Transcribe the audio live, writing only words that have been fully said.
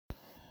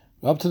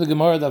We're up to the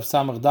Gemara of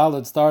Samach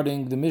Dalet,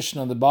 starting the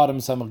Mishnah on the bottom,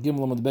 Samach Gimel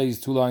Amud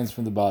Beis, 2 lines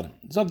from the bottom.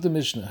 Zog the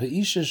Mishnah,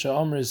 Ha'isha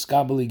she'omer is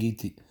kabali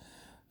giti.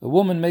 A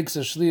woman makes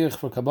a shliach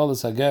for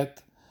Kabbalas haget,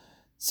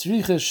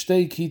 tzricha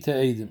shtei kita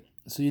edim.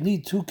 So you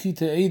need 2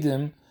 kita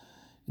edim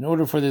in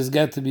order for this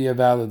get to be a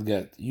valid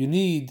get. You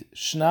need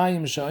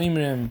shnayim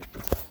she'imrim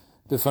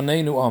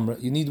b'faneinu amra.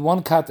 You need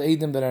 1 kat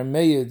edim that are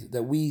made,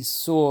 that we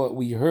saw,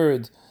 we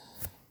heard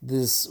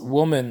this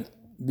woman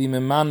be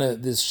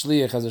memana, this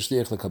shliach as a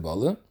shliach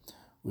l'Kabbalah.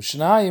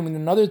 Ushnayim, and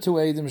another 2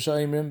 edim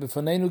she'imrim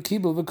b'faneinu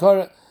kibul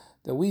v'kara,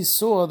 that we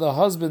saw the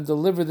husband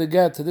deliver the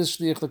get to this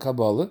shliach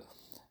l'Kabbalah,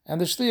 and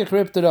the shliach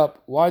ripped it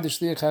up. Why the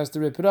shliach has to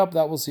rip it up,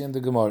 that we'll see in the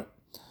Gemara.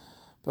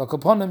 But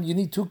upon him, you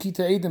need 2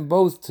 kita edim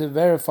both to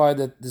verify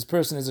that this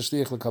person is a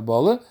shliach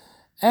l'Kabbalah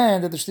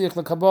and that the shliach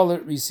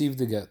l'Kabbalah received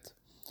the get.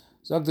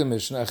 Zog the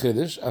Mishnah,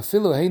 achidish,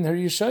 afilu hein her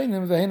yishayim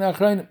v'hein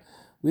achrayim.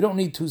 We don't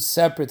need 2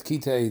 separate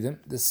kita edim.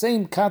 The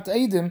same kat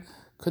edim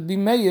could be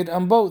made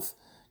on both.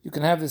 You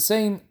can have the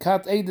same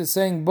kat edim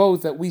saying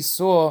both, that we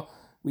saw,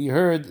 we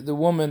heard the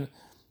woman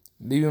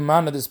be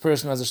memana this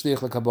person as a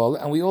shliach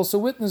l'Kabbalah, and we also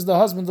witnessed the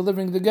husband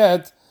delivering the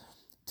get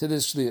to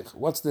this shliach.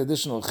 What's the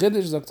additional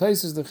chiddush?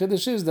 The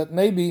chiddush is that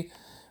maybe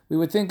we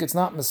would think it's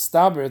not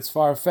mistaber, it's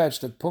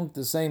far-fetched, that Punk,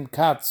 the same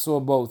kat, saw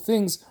both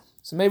things.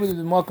 So maybe we'd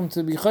be welcome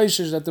to be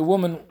chayshish that the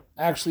woman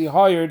actually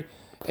hired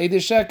a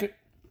sheker.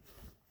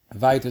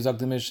 Weiter sagt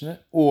the Mishnah.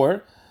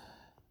 Or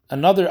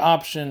another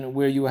option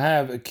where you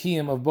have a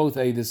kiyum of both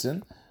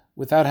edison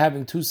without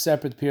having 2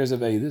 separate pairs of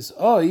edis.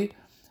 Oy,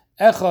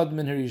 echad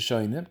min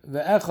harishonim,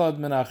 ve'echad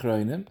min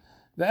achroinim,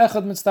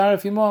 ve'echad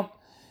mitztaref imam.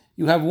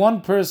 You have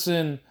one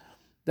person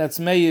that's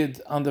made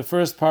on the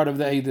first part of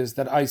the edis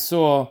that I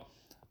saw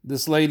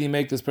this lady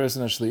make this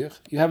person a shliach.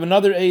 You have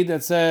another aid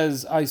that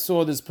says I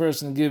saw this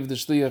person give the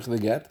shliach the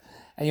get,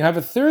 and you have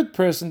a third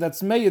person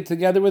that's made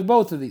together with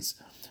both of these.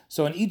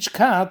 So in each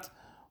kat,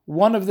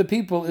 one of the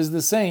people is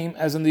the same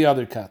as in the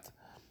other kat.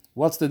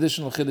 What's the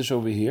additional chiddush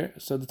over here?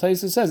 So the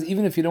Taisa says,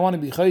 even if you don't want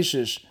to be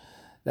chayshish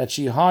that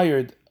she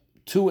hired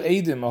 2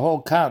 edim, a whole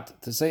kat,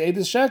 to say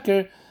edis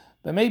sheker,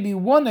 but maybe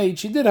 1 aid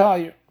she did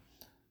hire.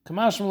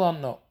 Kamash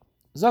malan, no.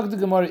 Zog the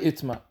Gemara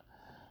itma.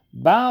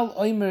 Baal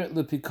oimer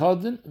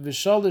lepikadin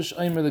v'shalish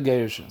oimer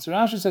legerishin. So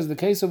Rashi says the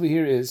case over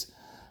here is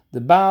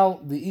the Baal,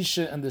 the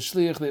Isha, and the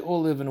Shliach, they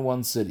all live in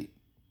one city.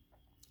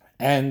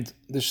 And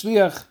the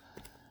Shliach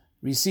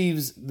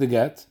receives the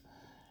get,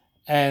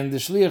 and the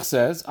Shliach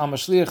says, I'm a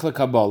Shliach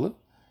l'Kabbalah,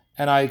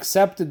 and I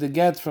accepted the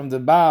get from the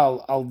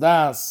Baal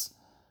Aldas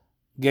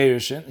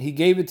Gerishin. He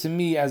gave it to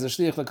me as a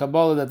Shliach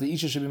l'Kabbalah that the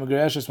Isha should be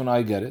Megereshes when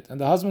I get it. And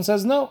the husband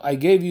says, no, I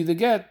gave you the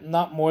get,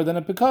 not more than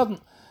a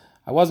Pikadon.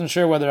 I wasn't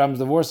sure whether I'm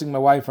divorcing my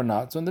wife or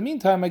not. So in the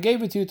meantime, I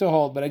gave it to you to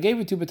hold, but I gave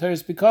it to you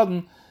B'Tayris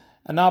Pikadon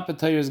and not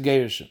B'Tayris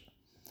Gerishin.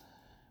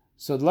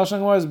 So the Lashon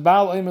Gemara is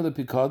Baal Omer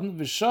LePikadon,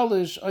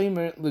 V'Shalish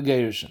Omer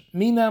LeGerishin.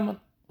 Minam,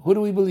 who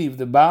do we believe,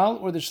 the Baal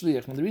or the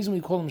Shliach? And the reason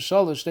we call him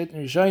Shalish, State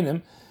in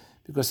Rishayim,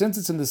 because since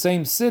it's in the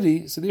same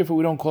city, so therefore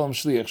we don't call him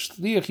Shliach.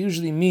 Shliach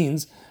usually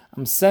means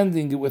I'm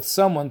sending it with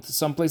someone to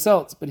someplace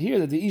else. But here,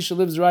 that the Isha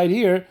lives right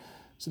here,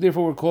 so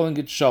therefore we're calling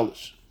it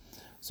Shalish.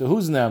 So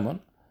who's Naaman?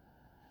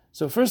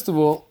 So first of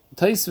all,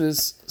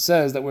 Taisvis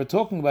says that we're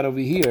talking about over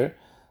here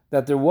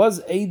that there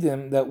was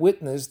Eidim that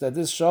witnessed that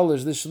this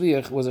Shalish, this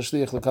Shliach, was a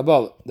Shliach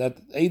l'Kabbalah.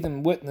 That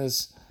Eidim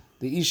witnessed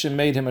the Isha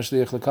made him a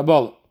Shliach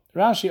l'Kabbalah.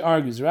 Rashi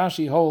argues,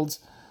 Rashi holds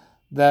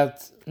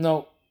that,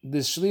 no,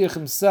 this Shliach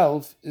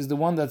himself is the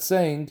one that's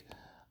saying,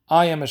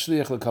 I am a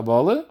Shliach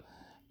l'Kabbalah,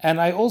 and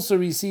I also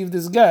received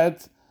this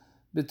get,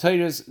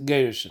 b'Tayris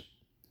Gerishin.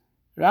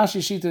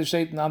 Rashi Shita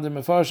Shaitan under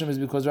Mefarshim is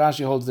because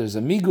Rashi holds there's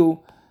a Migu,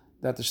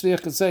 that the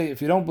Shliach could say,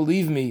 if you don't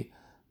believe me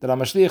that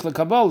I'm a Shliach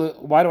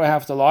l'Kabbalah, why do I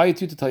have to lie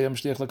to you to tell you I'm a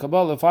Shliach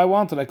l'Kabbalah? If I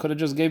wanted, I could have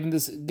just given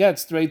this get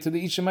straight to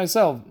the Isha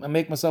myself and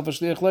make myself a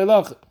Shliach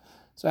l'Ilach.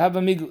 So I have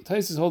a Migu.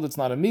 Taisus hold it's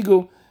not a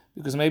Migu,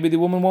 because maybe the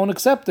woman won't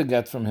accept the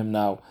get from him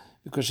now,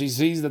 because she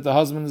sees that the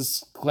husband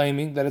is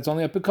claiming that it's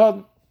only a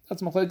Pikad.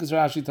 That's Machlekes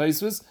Rashi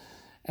Taisus,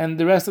 and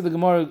the rest of the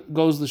Gemara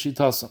goes to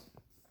Shitasa.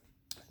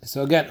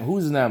 So again,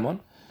 who's Naaman?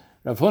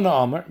 Rav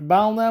Huna Amar,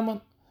 Baal Naaman.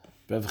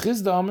 Rav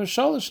Chizda Amar,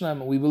 Shalish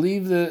Naaman. We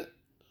believe the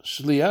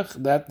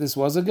Shliach that this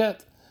was a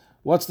get.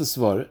 What's the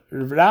svar?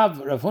 Rav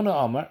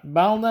Huna Amar,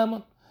 Baal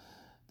Naaman.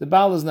 The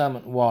Baal is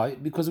Naaman. Why?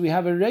 Because we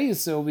have a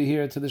reis over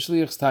here to the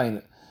Shliach's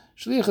Taina.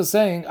 Shliach is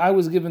saying, I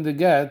was given the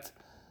get,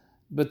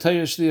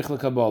 B'Tayr Shliach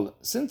l'Kabbalah.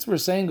 Since we're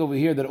saying over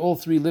here that all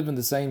 3 live in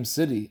the same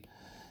city,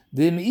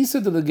 the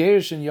Meisa de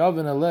Gerishin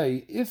Yavin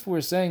Alei, if we're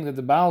saying that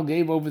the Baal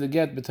gave over the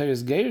get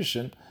B'Tayr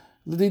Gerishin,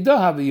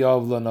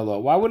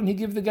 why wouldn't he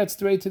give the get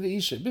straight to the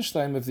Isha?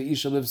 Bishleim, if the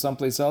Isha lives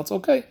someplace else,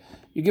 okay,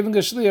 you're giving a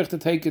Shliach to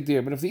take it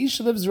there. But if the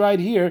Isha lives right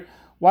here,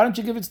 why don't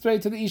you give it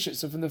straight to the Isha?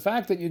 So from the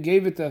fact that you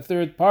gave it to a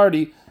third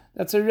party,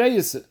 that's a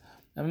reis.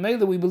 And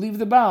Mela, we believe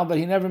the Baal, but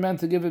he never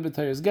meant to give it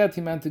B'Tayr get,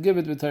 he meant to give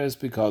it B'Tayr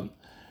Pikad.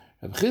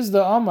 Reb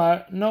Chizda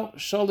Amar, no,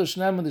 Shalish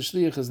Naaman, the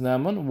Shliach is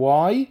Naaman.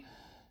 Why?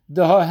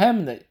 The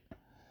Hahemne.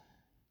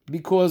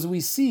 Because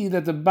we see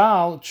that the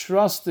Baal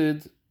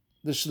trusted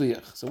the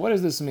Shliach. So what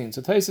does this mean?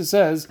 So Taisa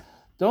says,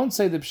 don't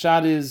say the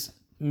pshat is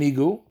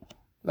migu.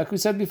 Like we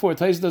said before,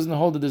 Taisus doesn't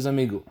hold it as a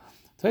migu.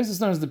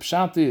 Taisus knows the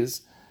pshat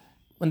is,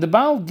 when the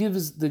Baal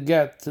gives the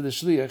get to the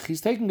shliach,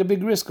 he's taking a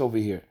big risk over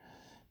here,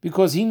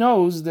 because he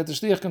knows that the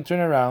shliach can turn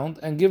around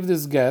and give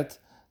this get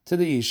to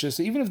the isha.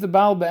 So even if the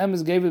Baal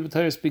be'emes gave it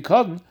b'tayris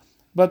pikadon,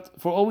 but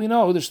for all we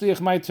know, the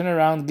shliach might turn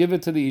around, give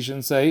it to the isha,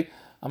 and say,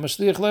 "I'm a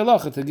shliach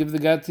leilacha to give the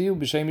get to you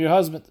b'shem your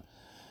husband."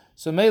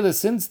 So Mela,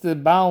 since the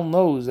Baal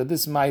knows that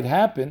this might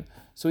happen,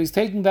 so he's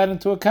taking that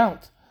into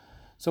account.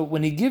 So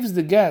when he gives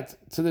the get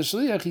to the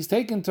shliach, he's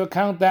taking into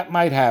account that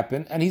might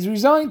happen, and he's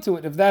resigned to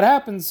it. If that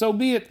happens, so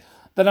be it.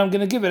 That I'm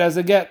going to give it as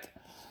a get.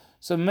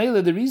 So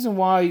Mela, the reason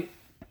why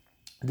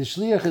the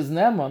shliach is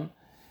neman,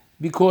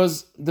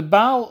 because the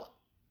Baal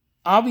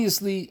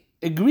obviously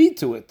agreed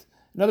to it.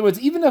 In other words,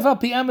 even if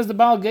al-PM as the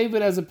Baal gave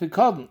it as a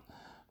pikadon,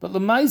 but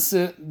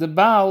l'maisa, the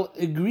Baal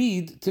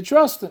agreed to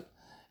trust him.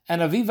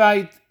 And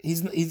Avivite,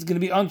 he's going to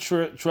be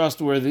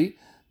untrustworthy.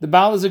 The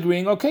Baal is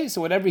agreeing, okay,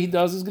 so whatever he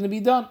does is going to be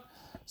done.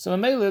 So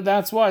Mela,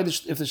 that's why if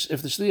the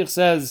shliach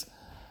says,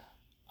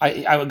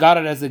 I got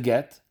it as a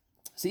get,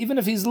 so even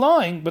if he's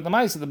lying, but the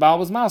Maisa, the Baal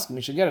was masking,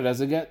 he should get it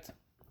as a get.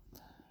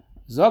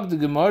 Zog the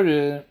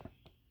Gemara,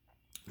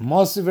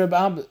 Mosiv Reb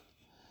Abba.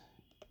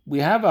 We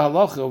have a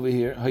halacha over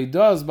here.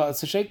 Hoidoz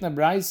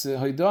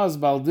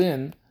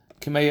baldin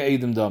k'meya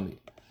edim dami.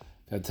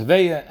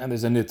 Taveya, and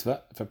there's a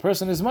nitva. If a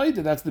person is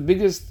moide, that's the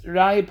biggest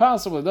rai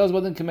possible. It does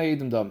baldin k'meya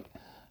edim dami.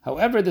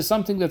 However, there's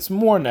something that's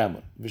more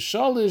neman.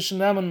 V'shalish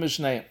neman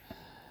mishneim.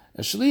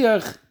 A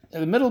shliach,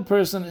 the middle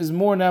person, is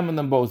more neman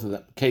than both of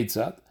them.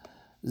 Keitzad.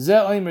 You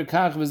have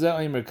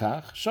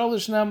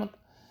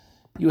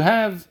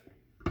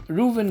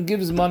Reuven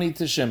gives money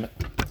to Shimon,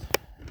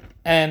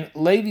 and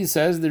Levi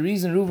says the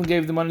reason Reuven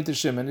gave the money to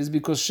Shimon is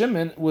because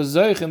Shimon was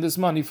zoich this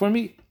money for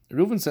me.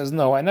 Reuven says,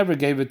 no, I never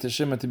gave it to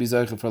Shimon to be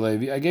zoich for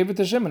Levi. I gave it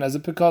to Shimon as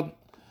a pikad.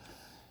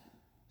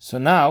 So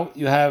now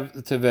you have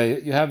the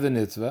teveya, you have the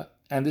nitva,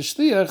 and the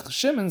shliach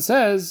Shimon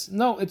says,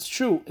 no, it's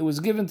true. It was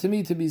given to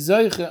me to be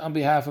zoich on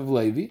behalf of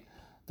Levi.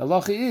 The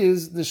halacha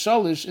is the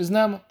shalish is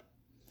nama.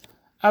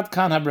 At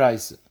kan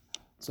habraisa.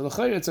 So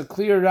it's a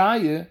clear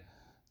raya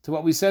to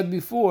what we said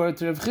before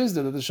to Rav Chizda,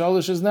 that the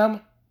shalish is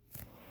nam.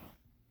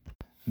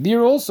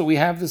 There also we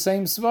have the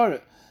same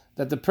svara,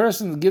 that the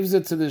person that gives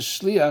it to the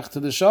shliach,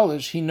 to the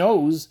shalish, he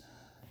knows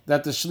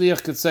that the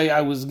shliach could say, I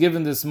was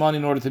given this money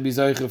in order to be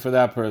zoicha for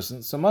that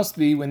person. So must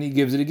be when he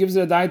gives it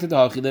a dai to the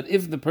hachi, that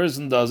if the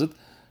person does it,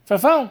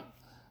 fafam,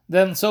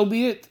 then so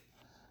be it.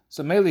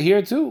 So Mele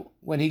here too,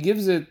 when he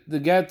gives it the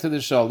get to the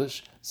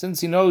shalish,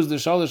 since he knows the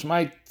shalish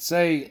might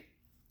say,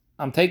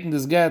 I'm taking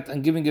this get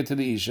and giving it to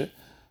the isha,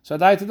 so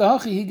dai to the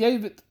hachi, he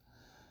gave it.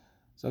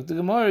 So the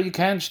Gemara, you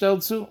can't stel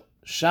zu.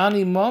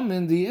 Shani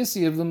momin, the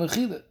isi of the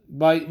mechila.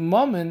 By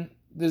momin,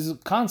 there's a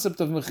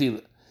concept of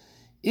mechila.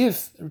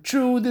 If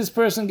true, this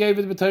person gave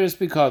it b'tayris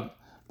pikadon,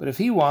 but if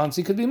he wants,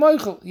 he could be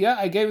moichel. Yeah,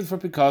 I gave it for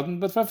pikadon,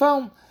 but for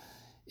faun.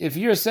 If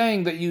you're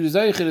saying that you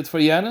zeichet it for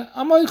yena,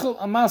 I'm moichel.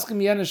 I'm asking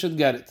yena should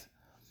get it.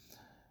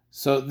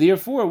 So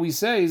therefore, we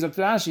say Zok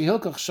Rashi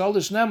hilkach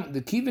shalish nem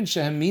the kivin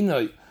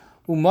sheheminoi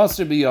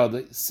u'maser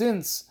biyadei.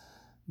 Since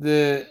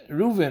the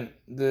Reuven,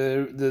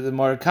 the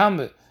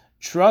Marakame,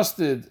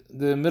 trusted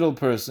the middle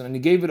person and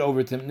he gave it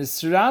over to him,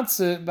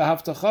 nisratze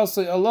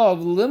b'haftachasei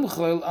alav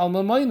limchol al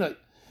mamoinoi.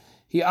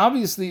 He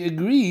obviously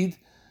agreed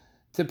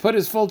to put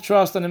his full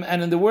trust on him,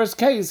 and in the worst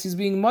case, he's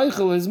being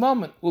meichel his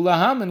moment.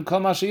 Ulahamin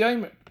kol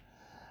mashayomer.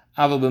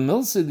 Aval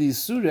b'milsa di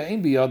surah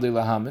ein biyadei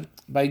lahamin.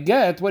 By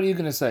get, what are you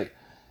going to say?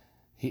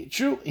 He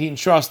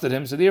entrusted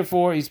him, so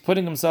therefore he's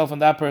putting himself in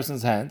that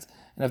person's hands.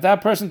 And if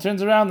that person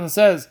turns around and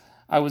says,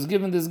 I was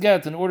given this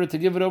get in order to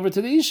give it over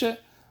to the Isha,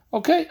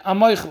 okay, I'm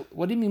Moichel.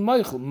 What do you mean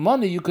Moichel?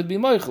 Money, you could be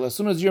Moichel. As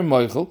soon as you're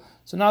Moichel,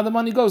 so now the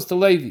money goes to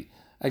Levi.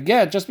 A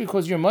get, just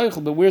because you're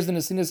Moichel, but where's the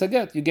Nesinas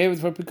Haget? You gave it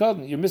for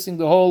Pikadon. You're missing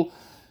the whole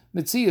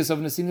Metzias of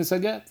Nesinas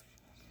Haget.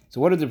 So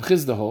what did Reb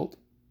Chizda hold?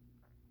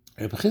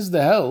 Reb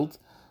Chizda held,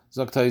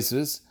 Zok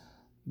Taisvis,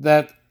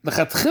 that the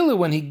Chatchila,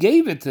 when he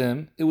gave it to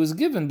him, it was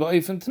given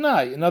ba'ofen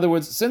Tanai. In other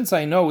words, since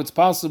I know it's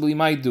possible he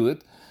might do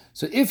it,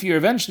 so if you're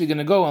eventually going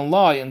to go and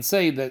lie and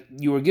say that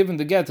you were given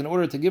the get in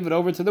order to give it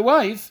over to the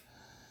wife,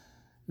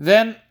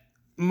 then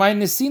my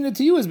nesina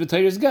to you is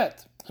b'tayris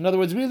get. In other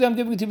words, really I'm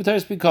giving it to you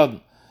b'tayris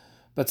pikadon.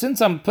 But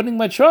since I'm putting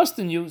my trust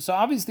in you, so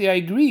obviously I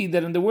agree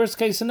that in the worst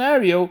case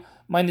scenario,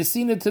 my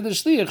nesina to the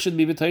shliach should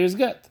be b'tayris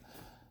get.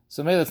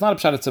 So maybe that's not a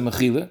pshat, it's a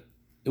mechila.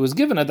 It was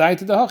given a dai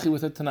to the hachi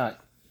with a tanai.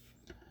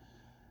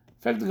 In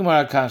fact, the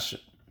Gemara Kasha.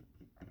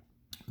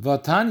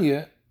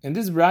 Vatanya, in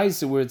this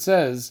brayse where it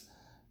says,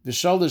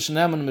 V'shalish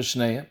neman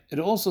mishneim, it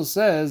also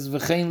says,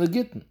 V'chein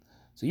legittin.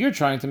 So you're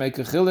trying to make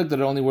a chilik that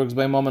it only works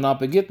by mom and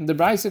not by gittin. The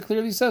brayse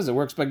clearly says it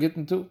works by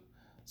gittin too.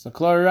 So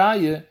klar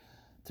raya,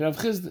 to Rav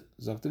Chizda.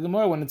 Zok the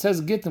Gemara, when it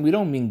says gittin, we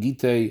don't mean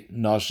gitei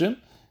nashim,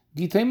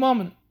 gitei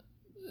mammon.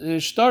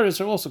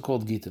 Shtaris are also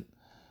called gittin.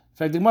 In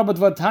fact, the Gemara, but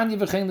Vatanya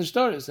v'chein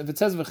l'shtaris. If it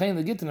says v'chein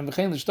legittin and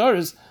v'chein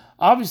l'shtaris,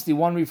 obviously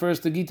one refers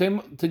to gitei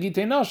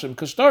nashim,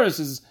 because shtaris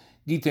is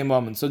gitei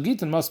mammon. So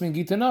gittin must mean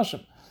gitei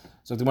nashim.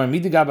 So the Gemara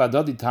midigaba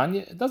adadi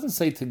tanya. It doesn't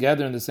say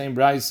together in the same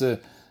brisa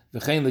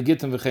v'chein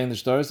legittin v'chein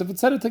l'shtaris. If it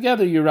said it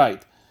together, you're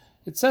right.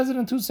 It says it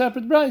in two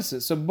separate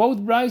brises. So both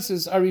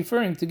brises are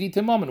referring to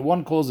Gittin moment.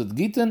 One calls it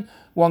Gittin,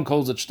 one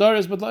calls it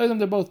shtaris, but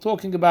they're both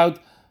talking about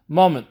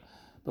moment.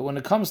 But when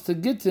it comes to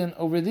Gittin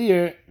over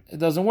there, it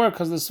doesn't work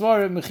because the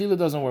Svara Mechila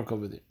doesn't work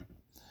over there.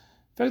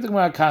 In fact, the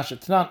Gemara Kasha,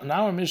 in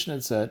our mission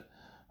it said,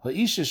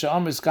 Ha'isha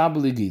she'amr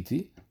skabeli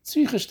giti,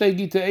 tzricha shtei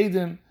gita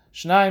edim,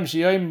 shnaim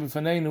she'yayim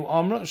b'faneinu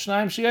amra,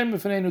 shnaim she'yayim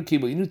b'faneinu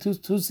kibul. You need two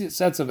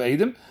sets of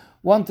edim.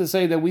 One to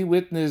say that we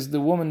witnessed the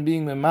woman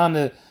being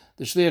memane,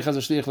 the shliach as a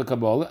shliach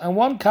l'kabbalah, and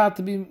one kat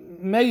to be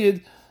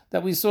made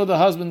that we saw the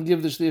husband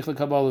give the shliach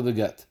l'kabbalah the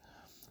get.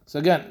 So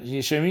again,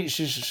 shnaim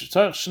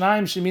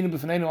she'minu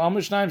b'faneinu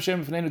amra, shnaim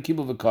she'yayim b'faneinu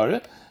kibul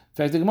v'kara. In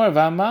fact, the Gemara,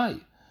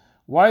 v'amai.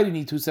 Why do you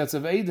need two sets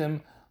of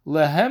edim?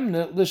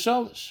 Lehemne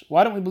l'shalish.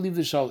 Why don't we believe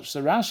the shalish?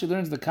 So Rashi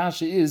learns the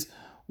kasha is,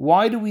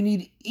 why do we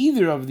need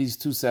either of these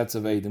two sets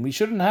of edim? We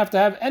shouldn't have to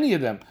have any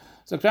of them.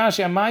 So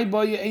Rashi, amai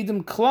boye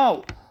edim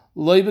klal,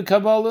 loy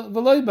b'kabbalah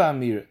v'loy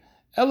b'amir,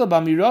 ela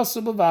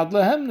b'amirasa b'vad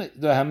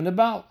lehemne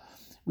baal.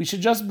 We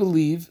should just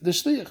believe the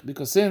shliach,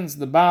 because since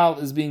the baal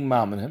is being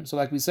mammon him, so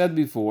like we said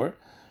before,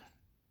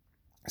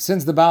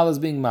 since the baal is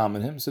being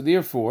mammon him, so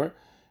therefore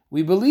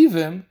we believe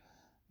him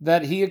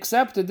that he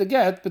accepted the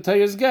get,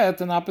 b'tayas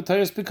get, and not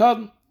b'tayas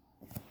pikadon.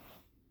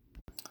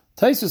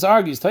 Taisus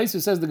argues,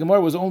 Taisus says the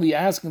Gemara was only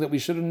asking that we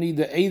shouldn't need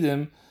the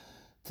edim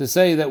to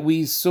say that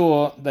we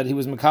saw that he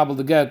was makabel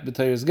the get,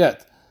 b'tayas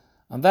get.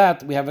 On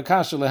that, we have a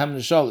kasha lehem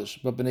neshalish.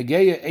 But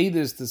b'negeya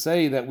edis to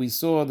say that we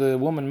saw the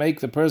woman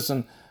make the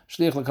person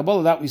shliach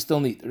l'kabbalah, that we still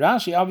need.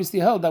 Rashi obviously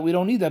held that we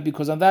don't need that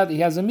because on that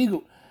he has a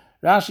migu.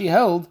 Rashi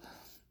held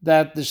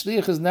that the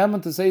shliach is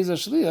neman to say he's a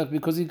shliach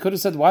because he could have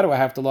said, why do I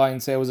have to lie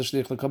and say I was a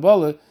shliach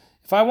l'kabbalah?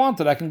 If I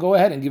wanted, I can go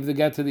ahead and give the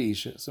get to the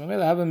isha. So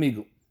maybe I have a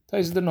migu.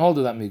 Taisus didn't hold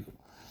to that migu.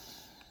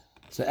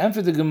 So, and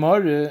for the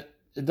Gemara,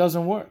 it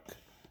doesn't work.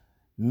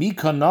 When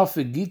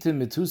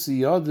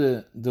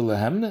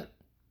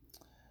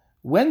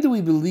do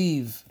we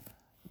believe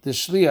the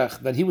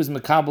shliach that he was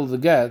makabel the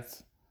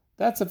get?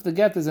 That's if the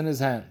get is in his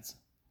hands.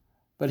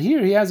 But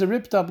here he has a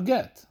ripped up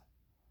get.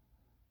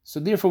 So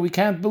therefore we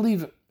can't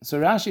believe it.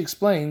 So Rashi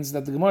explains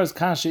that the Gemara's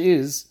kasha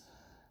is,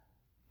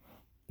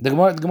 the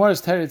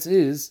Gemara's teretz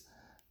is,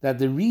 that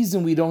the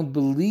reason we don't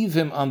believe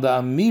him on the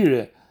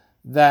amira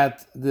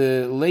that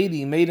the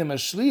lady made him a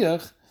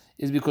shliach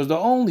is because the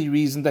only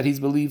reason that he's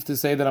believed to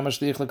say that I'm a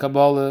shliach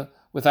l'kabbalah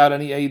without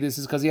any eidus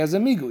is because he has a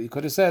migu. He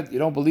could have said, you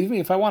don't believe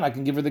me? If I want, I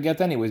can give her the get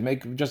anyways.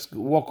 Just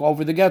walk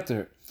over the get to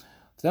her.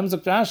 To them,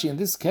 Dr. Rashi, in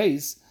this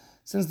case,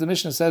 since the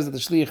Mishnah says that the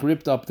shliach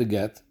ripped up the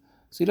get,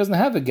 so he doesn't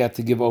have a get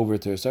to give over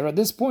to her. So at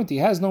this point, he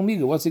has no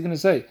migu. What's he going to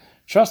say?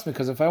 Trust me,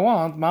 because if I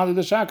want, Mali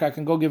l'shaka, I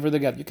can go give her the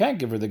get. You can't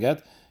give her the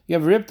get. You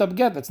have a ripped up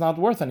get that's not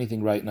worth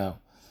anything right now.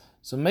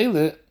 So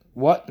Mele,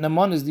 what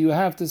namanis do you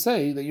have to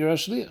say that you're a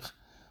shliach?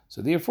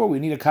 So therefore, we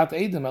need a kat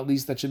edim at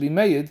least that should be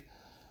made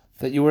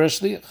that you were a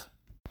shliach.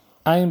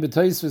 Ayin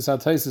b'taisvis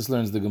ha-taisis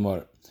learns the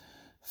Gemara.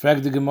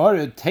 Frag the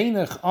Gemara,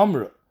 teinach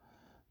amra,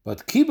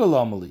 but kibel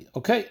amali.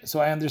 Okay, so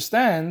I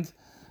understand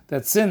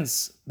that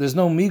since there's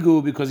no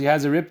migu because he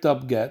has a ripped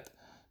up get,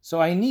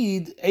 so I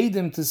need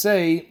edim to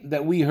say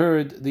that we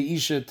heard the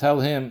isha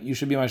tell him you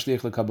should be my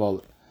shliach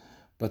l'kabbalah.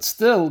 But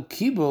still,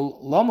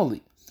 kibel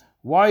lamali.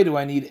 Why do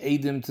I need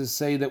edim to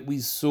say that we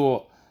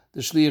saw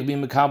the shliach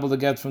being makabel the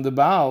get from the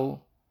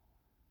Baal?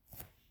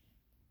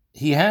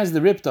 He has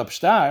the ripped up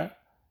star,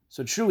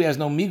 so true he has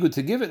no migu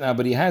to give it now,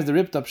 but he has the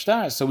ripped up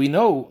star, so we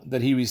know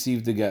that he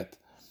received the get.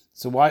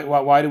 So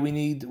why do we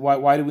need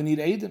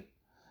edim?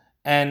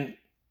 And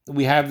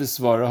we have the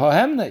svara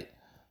ha'hemnei,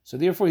 so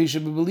therefore he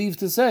should be believed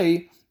to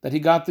say that he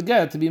got the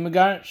get to be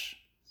megarish.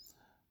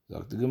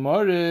 Zok the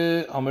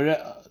Gemara,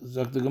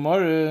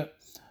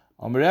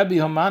 Amar Rabbi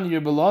Haman Yer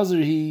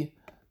Belazar he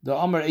the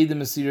Amar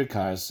Edim Asir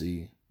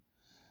Karsi.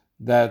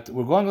 That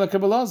we're going like a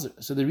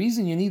Belazar. So the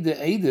reason you need the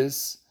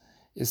Edis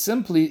is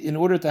simply in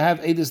order to have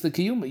Edis the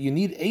Kiyuma. You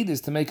need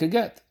Edis to make a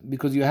get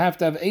because you have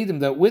to have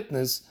Edim that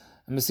witness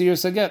a Masir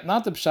Saget.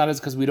 Not the Pshat is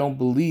because we don't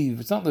believe.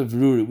 It's not the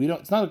Vruri.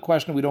 It's not a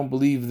question we don't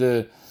believe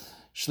the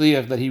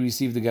Shliach that he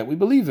received the get. We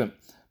believe him,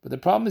 but the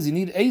problem is you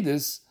need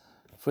Edis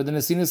for the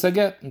Nesina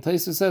Saget. And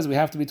Taisa says we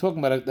have to be talking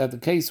about it, that the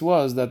case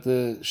was that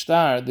the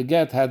shtar, the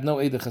get, had no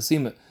Eid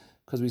Chasima.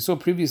 Because we saw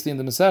previously in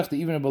the Masechta,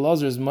 even in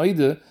Belazar's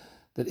Maida,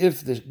 that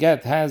if the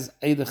get has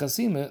Eid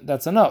Chasima,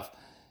 that's enough.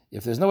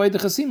 If there's no Eid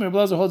Chasima,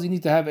 Belazar holds you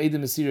need to have Eid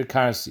Masir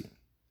Karsi.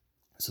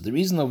 So the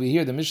reason over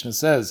here the Mishnah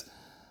says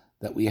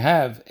that we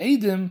have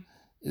Eidim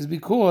is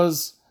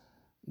because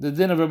the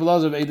din of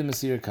Belazar of Eid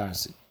Masir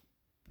Karsi.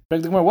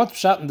 What's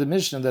shot in the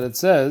Mishnah that it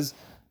says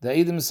the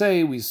Eidim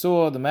say, we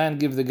saw the man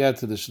give the get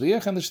to the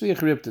shliach, and the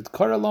shliach ripped it.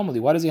 Kara lomali,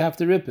 why does he have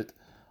to rip it?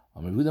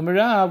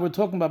 We're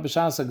talking about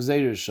B'shas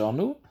HaGzeir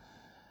Shanu,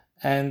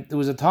 and there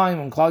was a time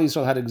when Klal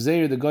Yisrael had a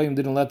Gzeir, the Goyim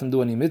didn't let them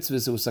do any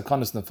mitzvahs, it was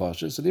Sakanas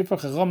Nefashis. So therefore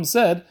Chacham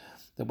said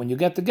that when you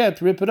get the get,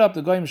 rip it up,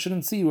 the Goyim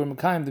shouldn't see you were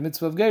Mekayim, the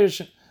mitzvah of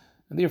Gerishin,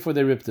 and therefore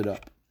they ripped it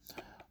up.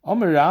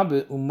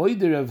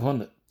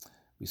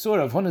 We saw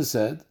Rav Huna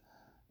said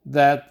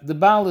that the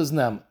Baal is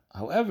Nem.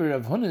 However,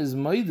 Rav Huna is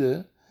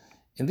Moide.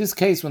 In this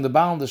case, when the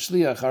Baal and the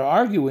Shliach are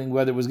arguing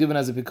whether it was given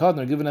as a Pikadon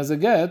or given as a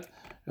get,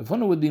 Rav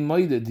Huna would be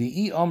Moide,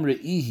 the I Amre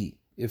Ihi.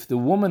 If the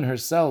woman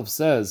herself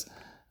says,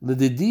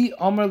 L'didi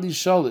Amr Li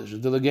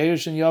Shalish, the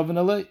Legeish and Yavin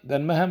Alei,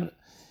 then Mehemna.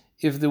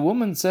 If the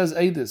woman says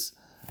Eidis,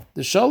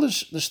 the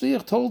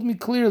Shliach told me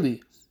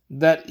clearly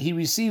that he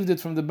received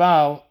it from the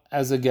Baal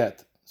as a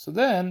get. So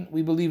then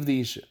we believe the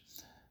Isha.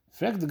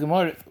 Frek the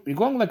Gemara, we're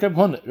going like Rav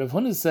Huna. Rav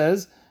Huna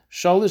says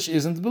Shalish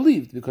isn't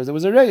believed because there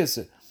was a Reyes.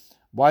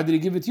 Why did he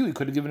give it to you? He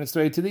could have given it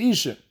straight to the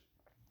Isha.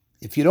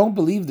 If you don't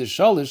believe the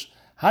Shalish,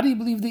 how do you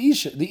believe the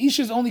Isha? The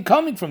Isha is only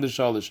coming from the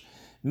Shalish.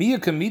 Mia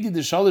kamidi the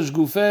Shalish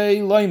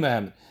gufei loy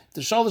mehem. If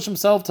the Shalish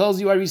himself tells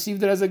you I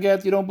received it as a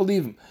get, you don't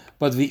believe him.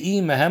 But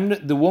v'i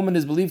mehem, the woman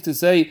is believed to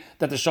say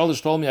that the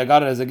Shalish told me I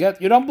got it as a get.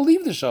 You don't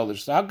believe the Shalish.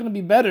 So how can it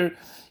be better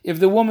if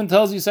the woman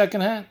tells you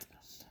secondhand?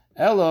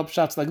 Ella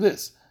shots like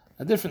this.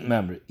 A different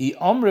memory. If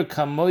the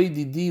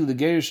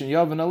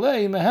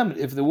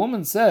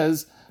woman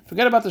says,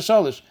 forget about the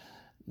Shalish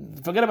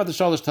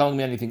telling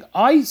me anything.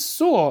 I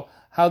saw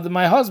how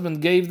my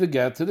husband gave the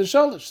get to the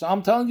Shalish. So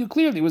I'm telling you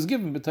clearly, it was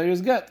given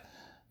B'tayir's get.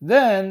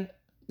 Then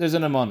there's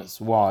an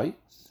amonis. Why?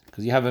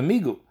 Because you have a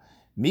migu.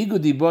 Migu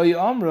di boy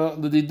amra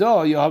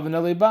l'dido yohavin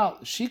elei baal.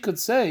 She could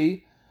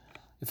say,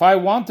 if I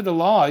wanted to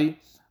lie,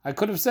 I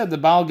could have said the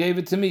Baal gave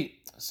it to me.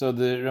 So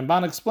the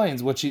Ramban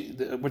explains we're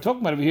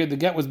talking about over here. The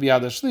get was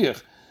biyad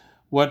shliach.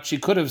 What she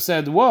could have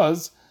said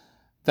was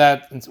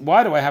that,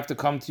 why do I have to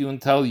come to you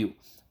and tell you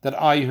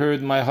that I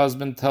heard my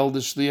husband tell the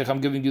shliach, I'm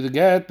giving you the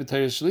get,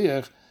 b'tayir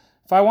shliach.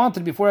 If I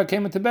wanted, before I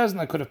came into Bezdin,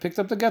 I could have picked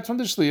up the get from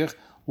the shliach,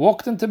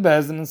 walked into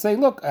Bezdin and say,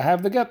 look, I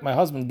have the get, my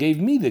husband gave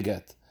me the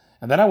get.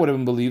 And then I would have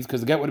been believed, because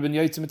the get would have been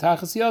yaitzi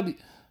mitachas yadi.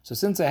 So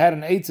since I had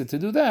an eitzah to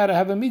do that, I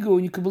have a migu,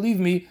 and you can believe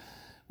me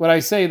when I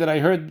say that I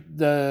heard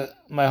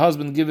my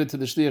husband give it to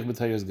the shliach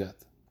b'tayir's get.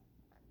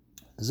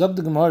 Zog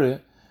the Gemara,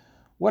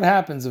 what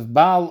happens if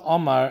Baal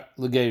Omar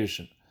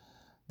l'geirishim?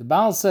 The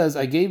Baal says,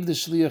 I gave the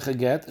shliach a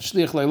get,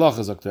 shliach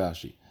leilocha, Dr.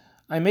 Rashi.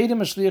 I made him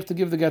a shliach to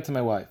give the get to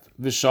my wife.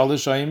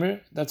 V'shalish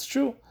aimer, that's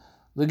true.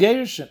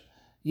 L'geirishim.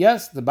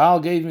 Yes, the Baal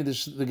gave me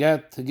the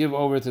get to give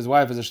over to his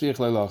wife as a shliach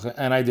leilocha,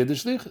 and I did the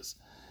shlichus.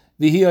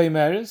 V'hi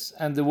aimeris,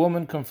 and the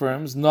woman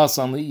confirms,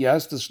 nasanli,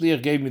 yes, the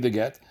shliach gave me the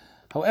get.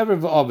 However,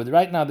 v'ovid,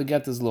 right now the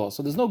get is lost.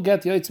 So there's no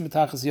get yaitz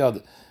mitachas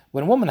yad.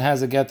 When a woman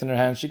has a get in her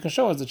hand, she can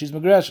show us that she's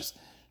megreshus.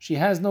 She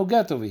has no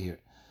get over here.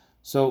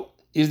 So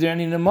is there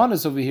any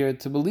nemanis over here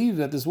to believe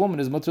that this woman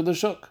is mutter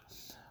l'shuk?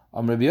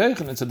 Rabbi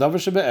Yochanan, it's a davar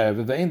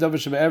shebe'erv, ve'ein davar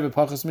shebe'erv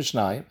pachas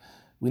mishnayim.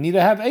 We need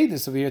to have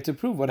eidus over here to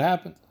prove what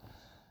happened.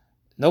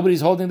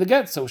 Nobody's holding the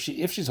get, so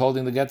if she's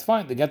holding the get,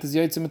 fine. The get is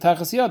yaitz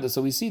mitachas yada,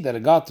 so we see that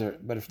it got her.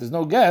 But if there's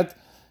no get,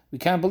 we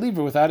can't believe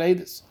her without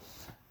eidus.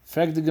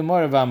 Frag the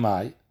Gemara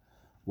v'amai.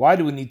 Why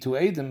do we need to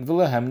aid him?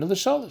 V'lehem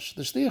l'shalish.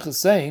 The shliach is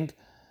saying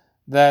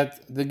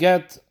that the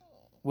get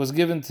was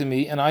given to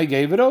me and I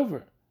gave it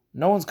over.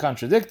 No one's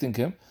contradicting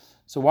him,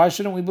 so why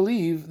shouldn't we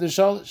believe the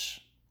shalish?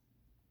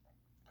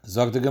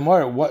 Zog the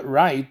Gemara, what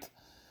right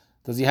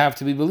does he have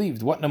to be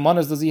believed? What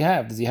nemanas does he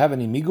have? Does he have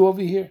any migu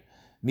over here?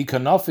 If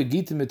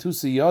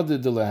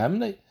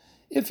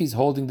he's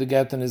holding the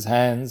get in his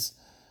hands,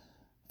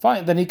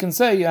 fine, then he can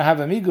say, I have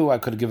a migu, I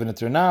could have given it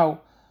to her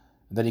now.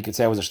 And then he could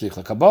say I was a shlich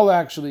l'kabbalah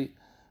actually.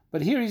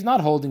 But here he's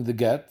not holding the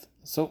get,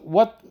 so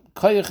what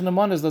koyach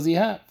nemanas does he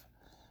have? In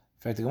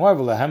fact, the Gemara,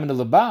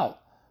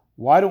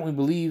 why don't we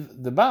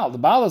believe the Baal? The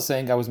Baal is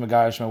saying, I was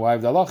megarish my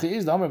wife. The halacha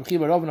is, the Amar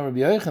b'chiba Rav and Rabbi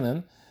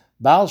Yochanan,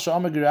 Baal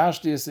she'amar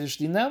girashti es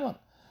ishti neman.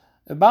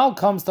 A Baal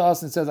comes to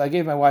us and says, I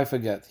gave my wife a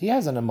get. He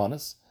has an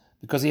nemanas,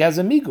 because he has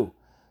a migu.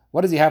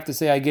 What does he have to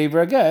say, I gave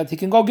her a get? He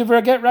can go give her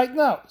a get right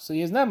now. So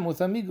he has neman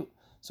with a migu.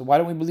 So why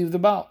don't we believe the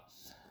Baal?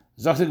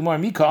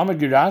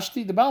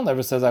 The Baal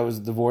never says I was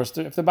divorced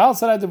her. If the Baal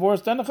said I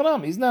divorced her,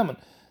 he's neman.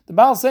 The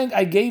Baal saying,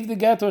 I gave the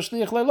get to a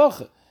shliach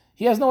leilocha.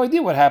 He has no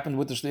idea what happened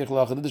with the shliach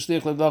leilocha. Did the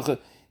shliach leilocha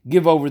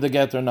give over the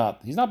get or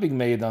not? He's not being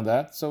made on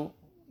that, so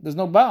there's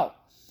no Baal.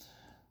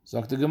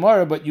 Zok the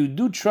Gemara, but you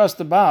do trust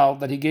the Baal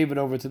that he gave it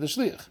over to the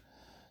shliach.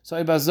 So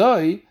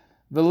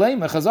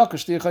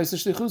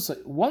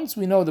once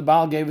we know the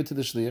Baal gave it to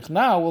the shliach,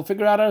 now we'll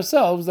figure out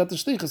ourselves that the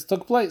shlichus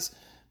took place.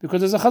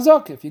 Because there's a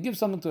chazak. If you give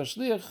something to a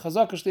shliach,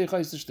 chazak shliach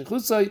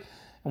shlichusay,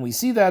 and we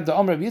see that the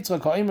Amr of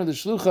Yitzchak ha'imr the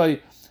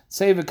shluchay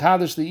say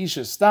v'kadosh the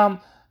isha stam.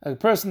 A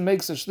person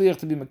makes a shliach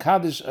to be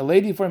mekadosh a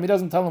lady for him. He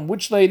doesn't tell him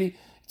which lady.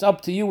 It's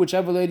up to you.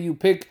 Whichever lady you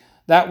pick,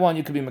 that one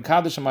you could be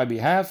mekadosh on my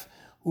behalf.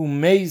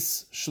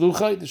 Umeis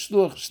shluchay. The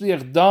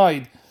shliach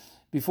died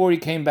before he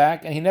came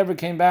back, and he never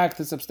came back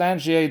to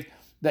substantiate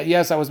that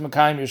yes, I was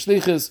mekayim your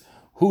shlichus.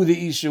 Who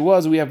the isha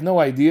was, we have no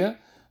idea.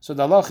 So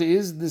the halacha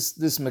is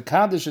this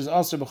mekadosh is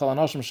aser b'chal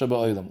anoshim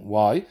sheba'olam.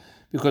 Why?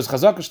 Because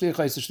chazak shliach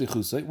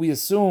shlichusay. We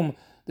assume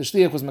the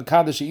shliach was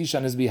mekadosh isha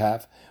on his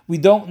behalf. We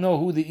don't know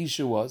who the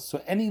isha was.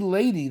 So any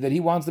lady that he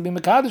wants to be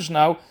mekadosh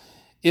now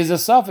is a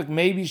suffix.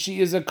 Maybe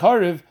she is a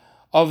karev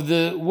of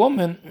the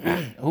woman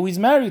who he's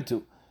married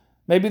to.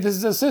 Maybe this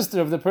is a sister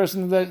of the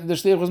person that the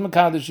shliach was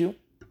mekadosh you.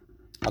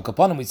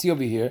 Akapanim, we see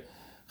over here,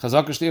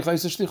 Chazaka Shliach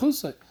Eisa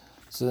Shlichusay.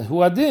 So the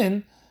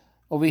Huadin,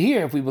 over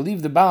here, if we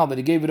believe the Baal that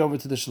he gave it over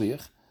to the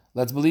Shliach,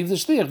 let's believe the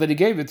Shliach that he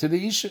gave it to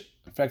the Isha.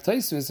 In fact,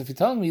 Taisvis, if you're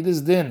telling me this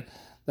din,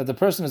 that the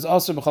person is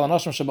Aser B'chal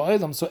HaNashim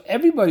Shaba'olam, so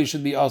everybody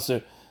should be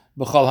Aser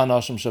B'chal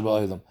HaNashim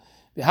Shaba'olam.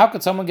 How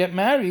could someone get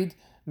married?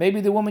 Maybe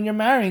the woman you're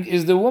marrying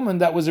is the woman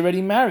that was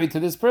already married to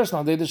this person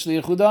on the day the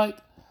Shliach who died.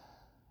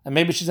 And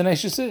maybe she's an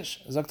Eishes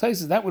Ish.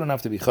 Zaktais, that we don't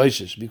have to be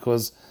Chayshish,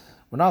 because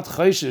we're not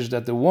Chayshish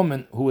that the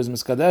woman who is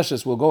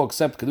Miskadeshes will go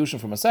accept Kedushin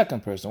from a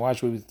second person. Why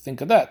should we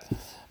think of that?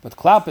 But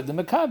Klapet, the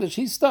Mekadesh,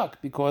 he's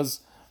stuck, because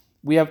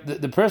we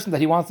have the person that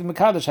he wants to be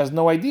Mekadesh has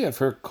no idea if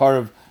her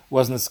Karv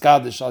was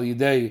Niskadish al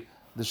Yidei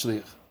the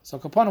Shliach. So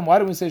Kapanim, why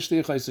do we say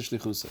Shliach Eisa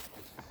Shlichusay?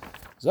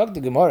 Zog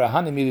the Gemara,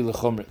 Hani Mili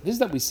L'chumr. This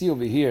that we see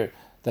over here,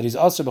 that he's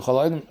Aser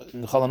B'chal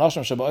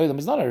HaNashim Shaba'olam,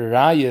 is not a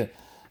Raya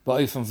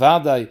Ba'ifim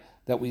Vadai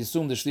that we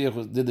assume the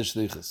Shliach did the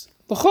Shlichus.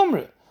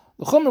 L'chumr,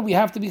 we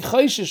have to be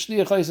Chayshish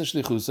Shliach Eisa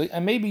Shlichusay,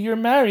 and maybe you're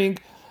marrying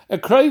a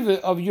Kreve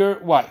of your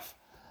wife.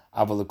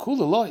 Aval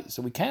L'kula Loi.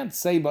 So we can't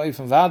say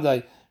Ba'ifim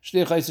Vadai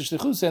Shliach Eisa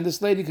Shlichusay, and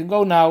this lady can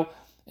go now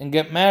and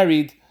get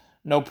married,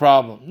 no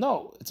problem.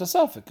 No, it's a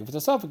suffix. If it's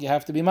a suffix, you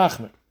have to be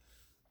Machmer.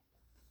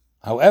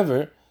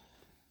 However,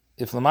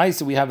 if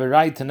Lamaisa we have a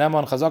right to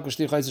Neman Chazak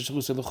Shliach Eisa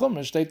Shlichusay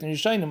L'chumr, State in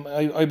Yishayim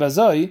Oy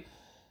Bazoi,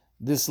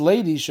 this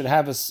lady should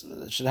have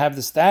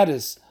the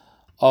status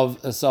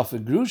of a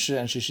suffix grusha,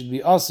 and she should be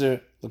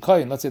aser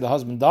l'koyin. Let's say the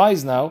husband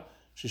dies now,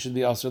 she should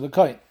be aser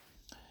l'koyin.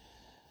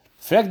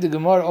 Frag the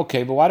Gemara,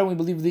 okay, but why don't we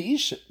believe the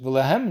isha?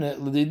 V'lehemne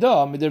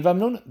l'dida midir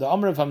v'amnuna, the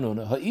amr of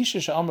Hamnuna,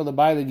 ha'isha she'amr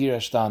l'bayla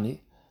girashtani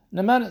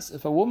nemenes.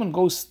 If a woman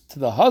goes to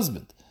the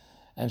husband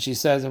and she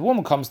says, if a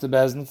woman comes to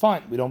Bezdin,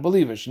 fine, we don't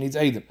believe her, she needs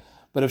Eidim.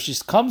 But if she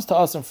comes to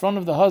us in front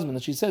of the husband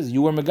and she says,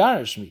 you were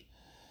megarish me,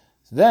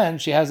 then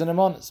she has an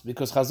emonis,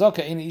 because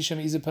chazaka ini isha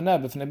mi'ize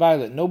paneh b'fnei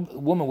bayla. No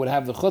woman would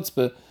have the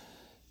chutzpah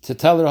to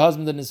tell her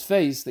husband in his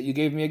face that you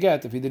gave me a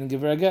get if he didn't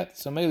give her a get.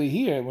 So mainly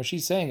here, when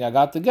she's saying, I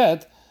got the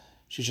get,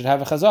 she should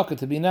have a chazaka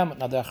to be nemat.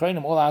 Now the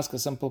achrayim all ask a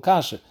simple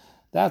kasha.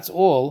 That's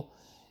all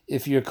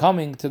if you're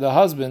coming to the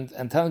husband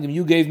and telling him,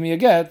 you gave me a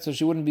get, so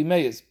she wouldn't be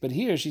meiz. But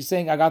here, she's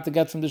saying, I got the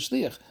get from the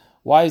shliach.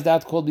 Why is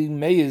that called being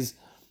meiz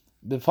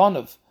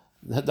b'fanav?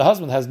 The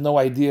husband has no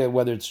idea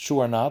whether it's true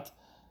or not.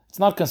 It's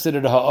not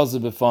considered a ha'azah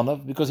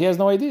b'fanav, because he has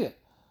no idea.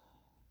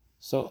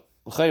 So,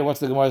 what's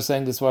the Gemara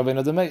saying this way?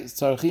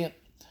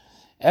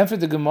 And for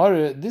the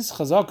Gemara, this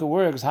chazaka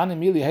works.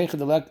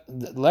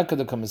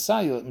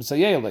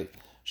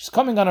 She's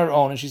coming on her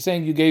own and she's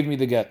saying, you gave me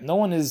the get. No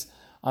one is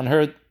on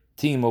her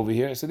team over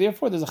here. So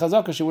therefore, there's a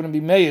chazaka, she wouldn't be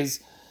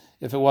meiz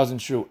if it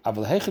wasn't true.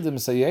 Over here,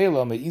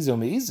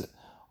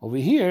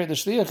 the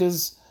shliach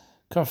is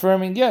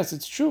confirming, yes,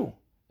 it's true.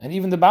 And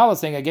even the Baal is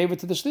saying, I gave it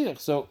to the shliach.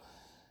 So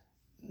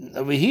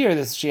over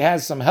here, she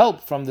has some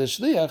help from the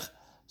shliach.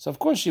 So of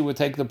course she would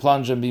take the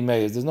plunge and be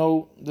meiz.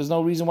 There's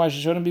no reason why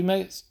she shouldn't be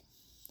meiz.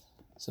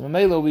 So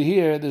Mamela over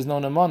here, there's no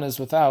nemanis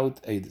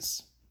without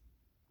Eidis.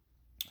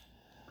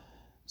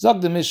 Zog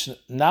the Mishnah,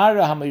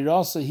 Nara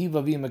Hamirasa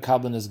Hivavi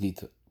Mekablan as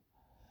Gita.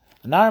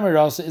 Nara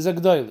Hamirasa is a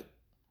Gdoile.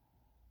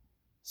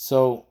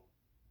 So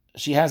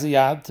she has a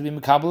yad to be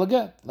Mekabal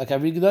again, like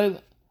every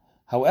Gdoile.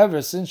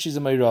 However, since she's a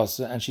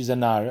Mayrasa and she's a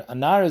Nara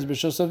is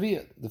B'Shos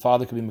Aviyah. The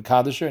father could be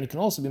Mekadisher and he can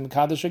also be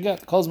Mekadisher again.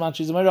 Kolzman,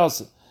 she's a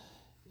Mayrasa.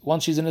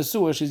 Once she's in a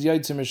sewer, she's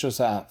Yotzim B'Shos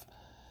Av.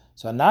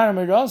 So a Nara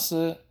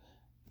Mayrasa,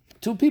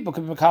 two people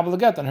can be Mekabal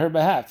get on her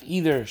behalf,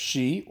 either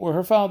she or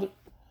her father.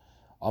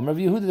 Amr of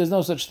Yehuda, there's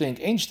no such thing.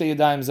 Ein shtei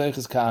yadayim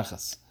zeiches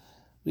ka'achas.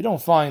 We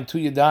don't find two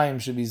yadayim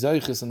should be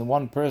zeiches in the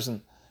one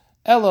person.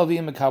 Ela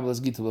v'im Mekabal as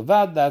Gita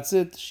levad, that's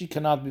it. She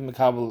cannot be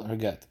Mekabal her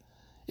get.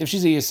 If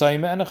she's a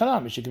Yisayim and a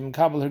Chanami, she can be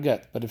Mekabal her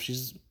get. But if she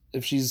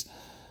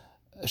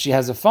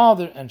has a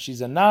father and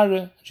she's a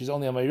Nara, she's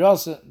only a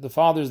Mayrasa, the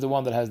father is the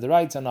one that has the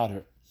rights and not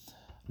her.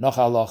 Noch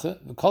halacha,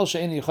 v'kol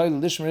she'en yichayla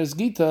lishmer es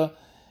Gita,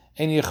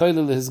 ein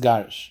yichayla lehis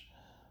garish.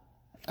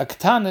 A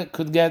Ketana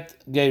could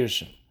get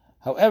Gerishim.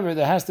 However,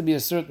 there has to be a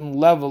certain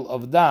level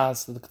of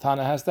das that the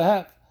Ketana has to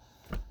have.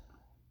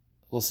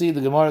 We'll see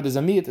the Gemara, there's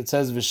a meat, it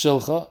says,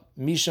 V'shilcha,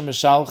 Misha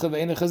Meshalcha,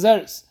 V'ene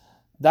Chazeres.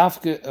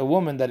 Dafke, a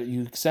woman that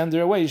you send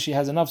her away, she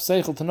has enough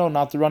seichel to know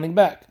not to running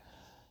back.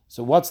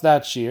 So what's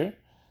that shear?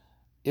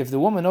 If the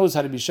woman knows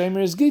how to be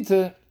Shemer as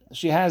Gita,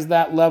 she has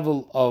that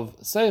level of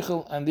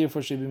seichel, and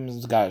therefore she be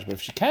Mizgarish. But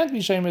if she can't be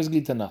Shemer as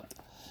Gita, not.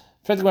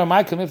 What's the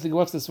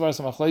Svaras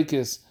of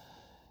Machlaikis?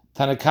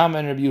 Tanakam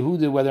and Rabbi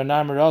Yehuda, whether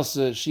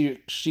Narmarasa,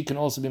 she can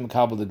also be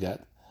Mekabel the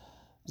get.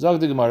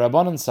 Zog the Gemara,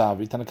 Rabbanan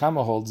Savri,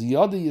 Tanakama holds,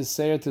 Yada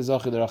Yisera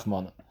Tezachid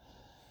Rachmana.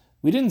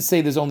 We didn't say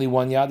there's only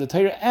one Yad, the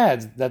Torah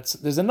adds,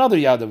 there's another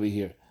Yad over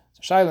here.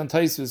 So Shaila and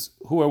Taisus,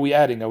 who are we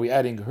adding? Are we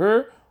adding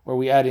her, or are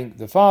we adding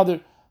the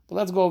father? But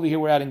let's go over here,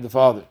 we're adding the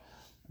father.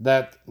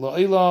 That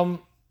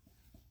La'ilam,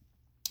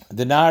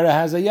 the Nara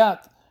has a Yad,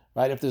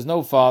 right? If there's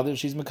no father,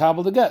 she's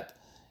Mekabel the get.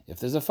 If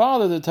there's a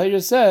father, the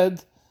Torah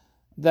said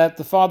that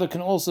the father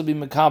can also be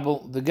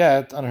Mekabel the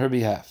get on her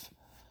behalf.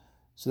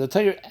 So the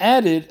Torah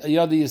added a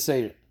Yada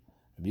Yisera.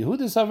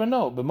 Yehuda Savar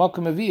no.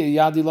 B'makom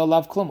aviyah yadi lo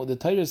lav klum. The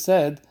Torah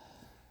said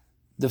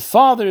the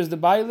father is the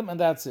bailim and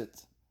that's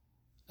it.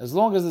 As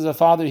long as there's a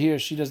father here,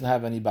 she doesn't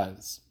have any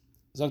bailis.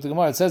 Zok the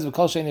Gemara, it says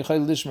v'kol she'eni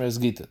choyl lishmer es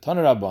gita.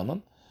 Tana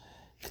Rabbanon.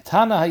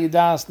 Ktana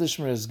hayidas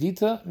lishmer es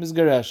gita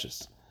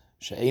mizgareshes.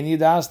 She'eni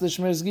yidas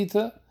lishmer es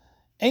gita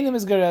eni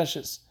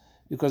mizgareshes.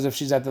 Because if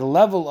she's at the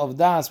level of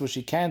das where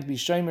she can't be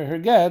shomer her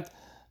get,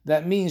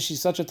 that means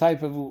she's such a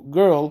type of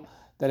girl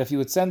that if you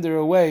would send her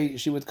away,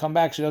 she would come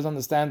back. She doesn't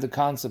understand the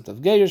concept of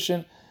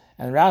gerushin.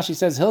 And Rashi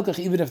says, Hilkach,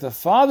 even if the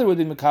father would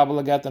be mekabel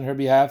a get on her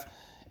behalf,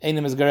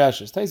 einim is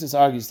gereshes. Taisus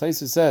argues,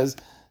 Taisus says,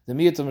 the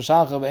miyat of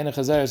Mashalcha of Einach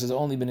Hazeres has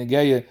only been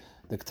negeya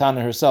the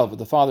Ktana herself, but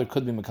the father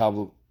could be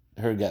mekabel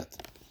her get.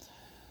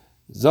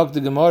 Zok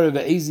the Gemara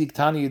ve'ezi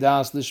Ktana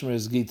yidas lishmer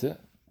es gita.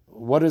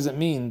 What does it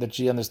mean that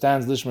she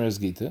understands lishmer es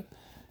gita?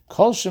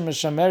 Kol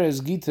shemeshamer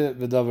es gita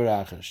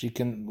v'davar acher. She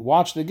can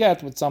watch the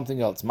get with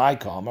something else. My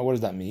kamer, what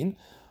does that mean?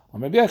 Or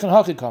maybe I can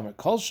hachi kamer.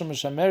 Kol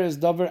shemeshamer es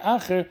davar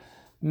acher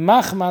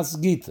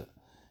machmas gita.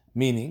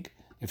 Meaning,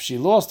 if she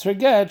lost her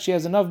get, she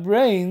has enough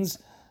brains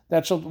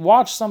that she'll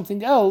watch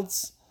something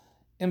else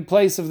in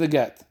place of the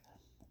get.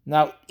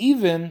 Now,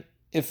 even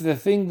if the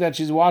thing that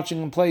she's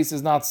watching in place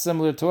is not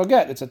similar to a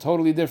get, it's a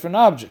totally different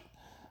object.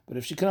 But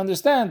if she can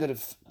understand that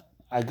if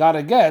I got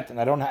a get and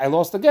I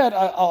lost a get,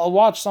 I'll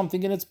watch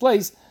something in its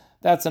place,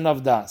 that's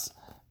enough das.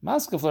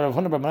 Maskefler of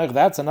 100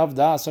 that's enough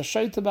das. A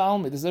shaita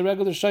ba'almi. This is a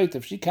regular shaita.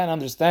 If she can't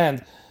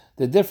understand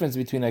the difference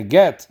between a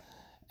get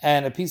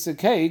and a piece of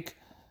cake,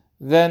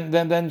 then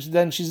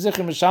she's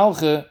zicher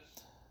mishalche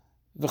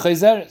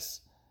v'chayzeres.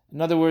 In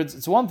other words,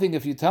 it's one thing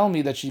if you tell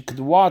me that she could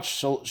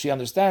watch, she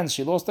understands,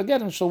 she lost a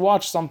get, and she'll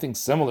watch something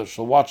similar.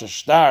 She'll watch a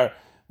star,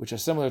 which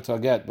is similar to a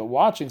get. But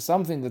watching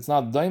something that's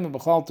not daima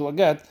b'chal to a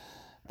get,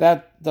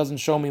 that doesn't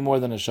show me more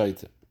than a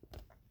shaita.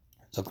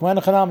 So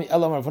k'may nechanami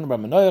elam rav huna bar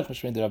menoyach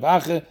mishmein derav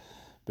ache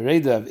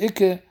bereida av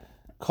ikke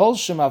kol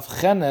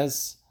shemav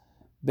chenes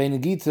bein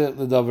gita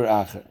ledavar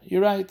acher.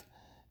 You're right.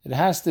 It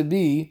has to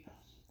be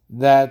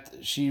that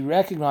she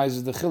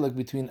recognizes the chiluk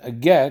between a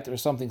get or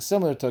something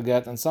similar to a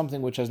get and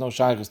something which has no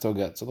shaykhs to a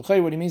get. So the chay,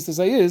 what he means to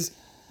say is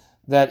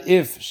that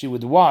if she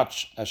would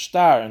watch a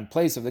star in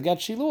place of the get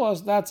she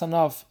lost, that's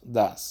enough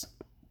das.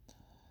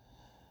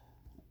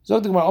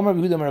 Zog the Gemara Omer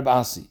b'Yehuda Omer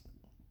Rabasi.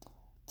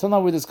 Till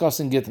now we're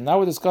discussing Gittin. Now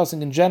we're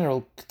discussing in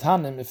general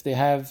Ketanim if they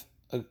have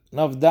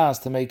enough das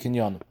to make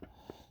kinyanim.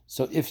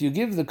 So if you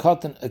give the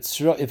katan a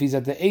tzra, if he's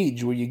at the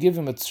age where you give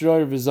him a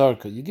tzra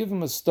v'zarka, you give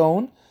him a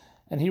stone,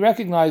 and he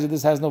recognizes that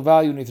this has no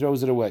value and he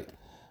throws it away.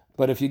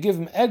 But if you give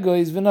him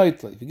egois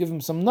v'noitli, if you give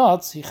him some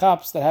nuts, he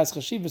chaps that has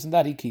chashivas and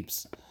that he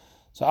keeps.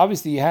 So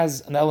obviously he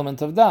has an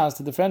element of das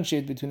to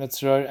differentiate between a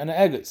tzror and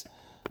an egois.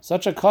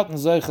 Such a cotton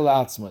zoichel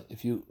atzma.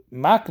 If you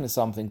makne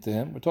something to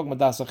him, we're talking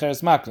about das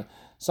acheres makne.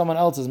 Someone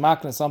else is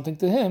makne something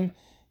to him,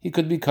 he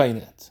could be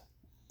kainet.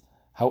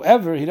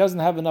 However, he doesn't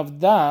have enough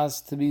das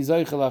to be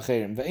zoichel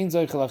acherim. Ve'ein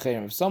zoichel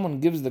acherim. If someone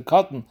gives the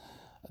cotton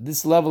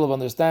this level of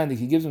understanding,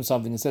 he gives him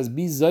something and says,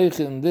 be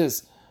zoichel in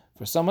this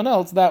for someone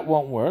else, that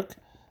won't work.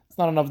 It's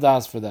not enough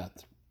das for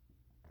that.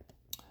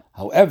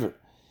 However,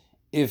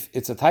 if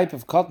it's a type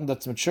of cotton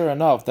that's mature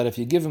enough that if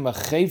you give him a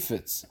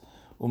chayfetz,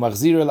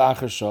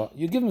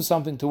 you give him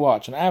something to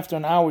watch, and after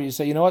an hour you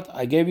say, you know what,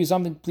 I gave you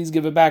something, please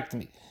give it back to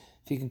me.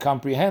 If he can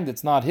comprehend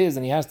it's not his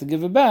and he has to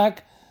give it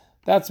back,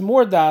 that's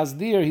more das.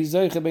 There he's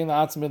zoiche bein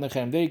la'atzim bein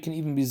l'cherim. There he can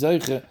even be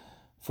zoiche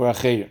for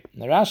acherim.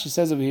 Now Rashi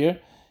says over here,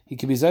 he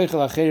can be zoiche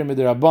la'acherim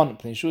midirabon.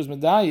 Pnei Yeshua is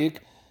medayik,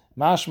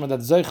 mashma that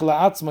zoiche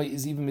la'atzma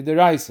is even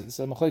midiraisa. This is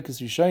a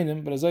machlokes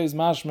rishonim, but azoi is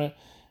mashma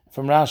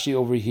from Rashi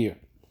over here.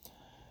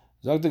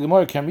 Zog the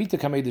Gemara, Kamrita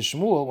kamei de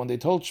Shmuel, when they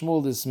told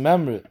Shmuel this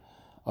memory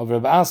of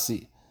Reb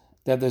Asi,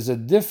 that there's a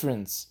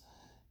difference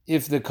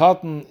if the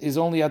cotton is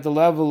only at the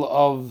level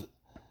of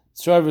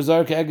tzror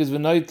v'zarka eges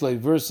v'noitlei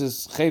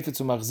versus chayfetz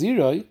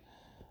u'machziroi,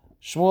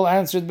 Shmuel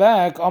answered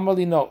back,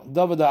 Amali, no,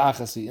 Davada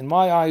Achasi. In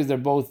my eyes, they're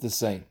both the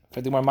same.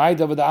 My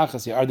Davada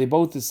Achasi, are they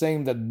both the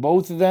same that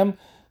both of them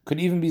could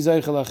even be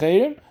Zaychel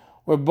Acherim,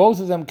 or both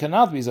of them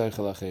cannot be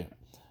Zaychel Acherim?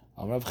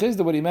 Rav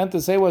Chizda, what he meant to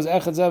say was,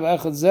 Echad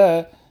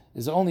Zeh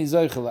is only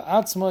Zaychel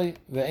Atzmai,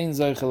 ve'ein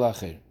Zaychel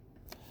Acherim.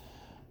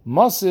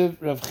 Mosiv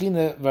Rav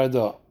China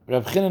Vardon.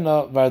 Rav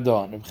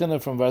China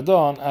from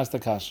Vardon asked the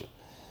Kasha. It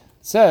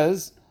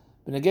says,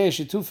 the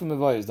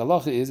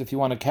halacha is if you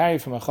want to carry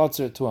from a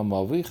chotzer to a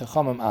mavi,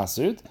 chachamim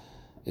asert,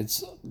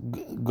 it's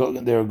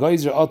there are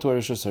geyser otu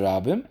rishus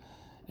harabim,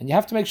 and you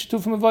have to make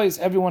shetufim avoyis.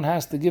 Everyone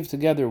has to give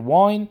together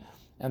wine,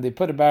 and they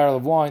put a barrel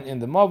of wine in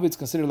the mavi. It's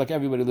considered like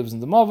everybody lives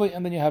in the mavi,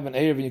 and then you have an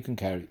erev and you can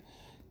carry.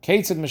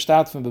 Keitzad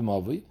mishtatfim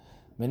b'mavi,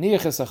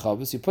 meniach es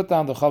hachavis. You put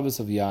down the chavis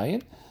of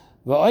yayin.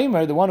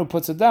 Va'omer, the one who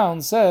puts it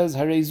down, says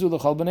hareizu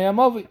l'chal b'nei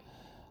amavi.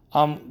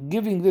 I'm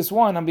giving this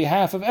wine on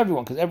behalf of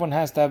everyone, because everyone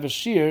has to have a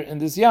shear in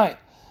this yain.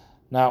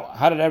 Now,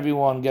 how did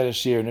everyone get a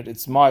shear in it?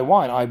 It's my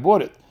wine, I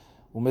bought it.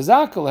 I'm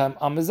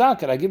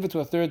mezakel, I give it to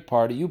a third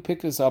party, you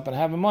pick this up and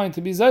have in mind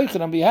to be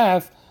zeichen on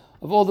behalf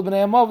of all the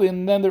b'nei amavi,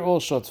 and then they're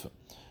all shotfa.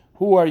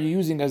 Who are you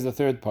using as the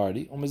third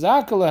party?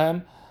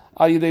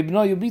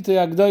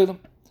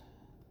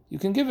 you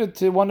can give it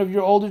to one of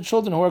your older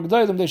children who are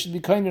g'daylim. They should be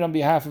kinder on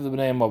behalf of the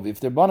bnei amavi. If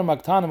they're banim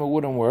aktanim, it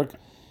wouldn't work,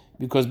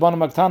 because banim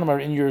aktanim are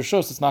in your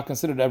rishus. It's not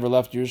considered ever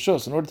left your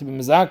rishus. In order to be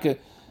mizakeh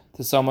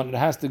to someone, it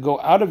has to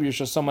go out of your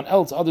rishus. Someone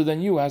else other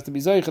than you has to be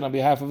zeichen on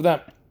behalf of them.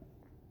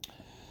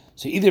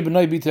 So either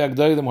b'nai bita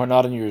agdaylim who are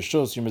not in your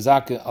rishus, you're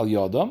mizakeh al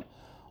yodam,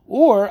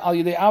 or al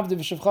yedei avdi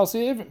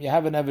v'shevchasi ivrim. You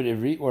have an eved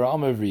ivri or an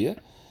am ivriya.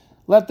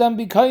 Let them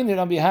be kinder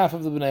on behalf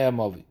of the bnei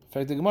amavi. In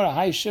fact, the Gemara,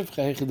 hay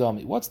shivcha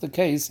hechidami. What's the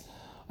case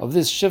of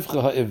this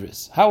shivcha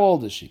ha'ivris? How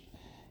old is she?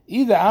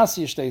 Either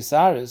asi shtei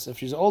saris, if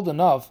she's old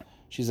enough,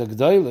 she's a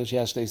g'dayla, she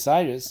has shtei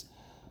saris.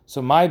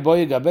 So my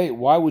boy gabe,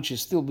 why would she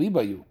still be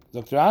by you?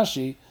 Dr.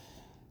 Ashi,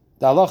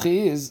 the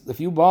halacha is, if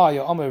you buy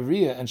your am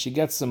ivriya and she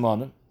gets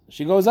simana,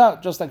 she goes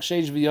out, just like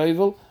sheish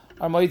v'yovel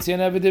are moitzi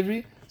and eved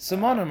ivri,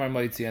 simanim are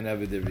moitzi and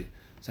eved ivri.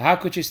 So how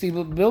could she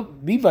still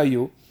be by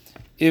you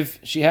if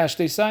she has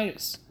shtei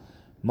saris?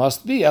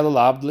 Must be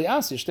elalab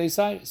li'asi shtei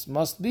saris.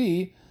 Must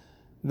be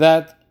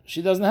that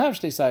she doesn't have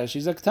shtei saris.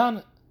 She's a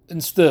k'tana,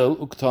 and still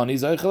uktani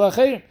zaychel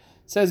acherim. It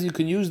says you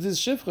can use this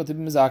shifcha to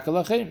be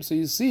mizakel acherim. So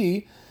you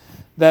see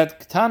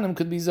that k'tanim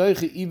could be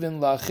zaychel even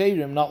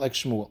la'acherim, not like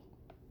Shmuel.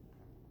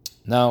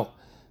 Now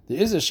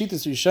there is a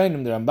shitas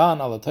rishonim, the Ramban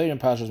al Atayrim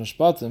Pashas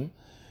Mishpatim,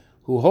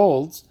 who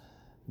holds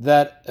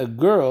that a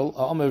girl,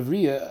 a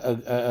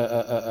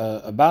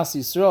amavriya, a bas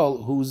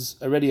Yisrael, who's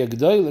already a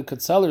g'dayla,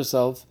 could sell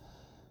herself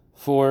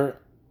for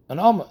an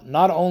amma.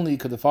 Not only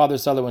could the father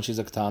sell her when she's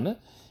a ketana,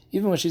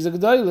 even when she's a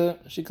g'dayla,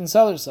 she can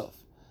sell herself.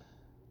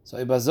 So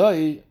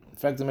Ibazoi, in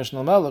fact, the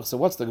Mishnah Melech. So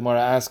what's the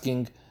Gemara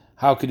asking?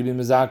 How could you be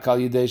mizak al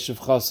yidei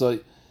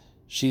shivchasoi?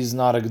 She's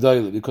not a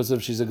g'dayla, because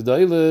if she's a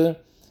g'dayla,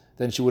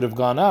 then she would have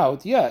gone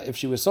out. Yeah, if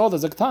she was sold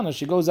as a ketana,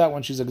 she goes out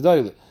when she's a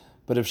g'dayla.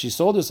 But if she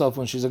sold herself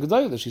when she's a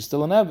g'dayla, she's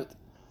still an eved.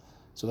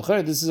 So the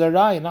Chayr, this is a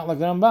raya, not like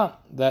the Ramban,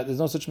 that there's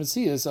no such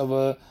metzias of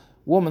a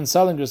woman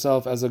selling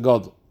herself as a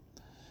gadol.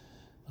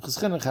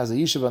 Chinuch has a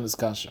yishuv on this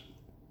kasha.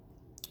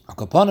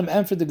 Akapanim,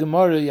 and for the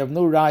Gemara, you have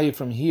no raya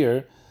from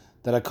here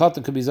that a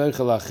katan could be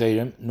zoichel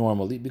acherim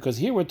normally, because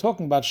here we're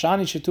talking about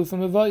shani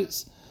shetufim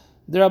mevayis.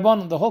 The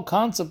Rabbanon, the whole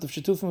concept of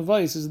shetufim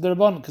mevayis is the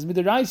Rabbanon, because with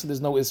the Raisa there's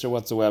no isser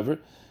whatsoever.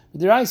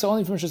 With the Raisa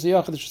only from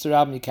shasiyachad to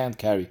shasarabim you can't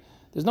carry.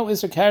 There's no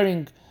isser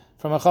carrying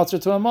from a chatzar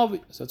to a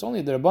mavi. So it's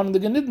only the Rabbanon, the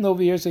Ganidin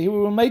over here. So here we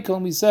were making,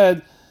 and we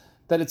said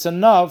that it's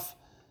enough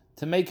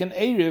to make an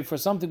erev for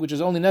something which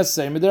is only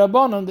necessary. With the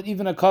Rabbanon, that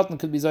even a katan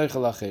could be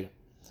zoichel acherim.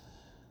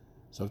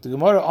 So the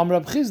Gemara,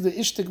 Rab Chizda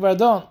ishtik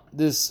Vardon,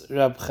 this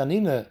Rab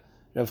Chanina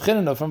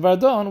from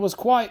Vardon was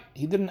quiet.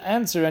 He didn't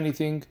answer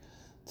anything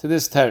to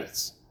this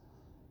teretz.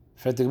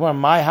 For the Gemara,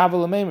 my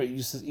havel ameimer,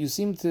 you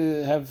seem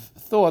to have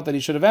thought that he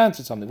should have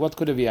answered something. What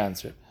could have he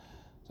answered?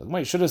 So the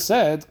Gemara, you should have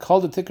said, call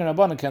the tikkun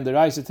Rabbanon, can the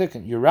rise a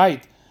tikkun. You're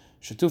right,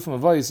 shetufim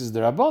avoyis is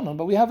the Rabbanon,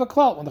 but we have a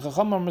klal. When the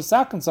Chacham are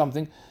misaken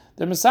something,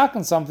 they're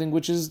misaken something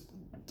which is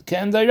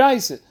can the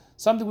rise,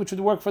 something which would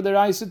work for the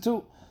rise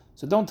too.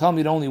 So don't tell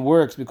me it only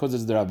works because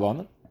it's the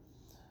Rabbanon.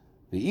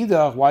 The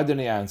Idach, why didn't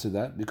he answer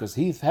that? Because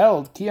he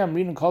held, Ki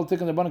Amrin called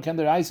Tikkun Rabbanon, can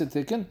the Raisa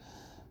Tikkun?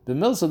 The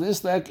Milsa, the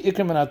Islak,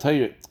 Ikrim and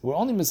Atayr. We're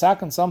only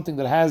misaking something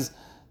that has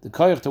the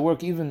koyach to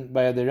work even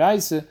by the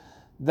Raisa.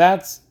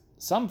 That's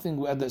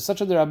something,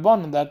 such a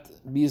Rabbanon, that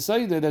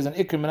beside there's an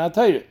Ikrim and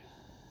Atayr.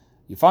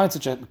 You find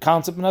such a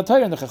concept in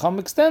Atayr, and the Chacham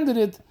extended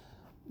it,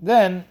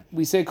 then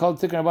we say called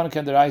Tikkun Rabbanon,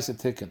 can the Raisa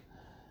Tikkun.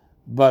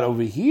 But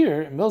over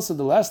here, Milsa,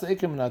 the last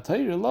Ikrim and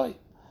Atayr, lie.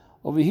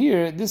 Over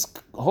here, this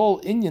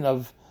whole Indian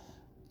of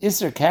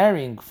Isser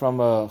carrying from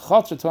a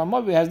Chatzar to a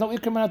Mavi has no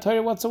Ikrim in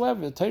Torah whatsoever.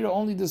 The Torah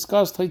only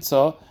discussed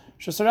Hitzah,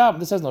 Shasarab.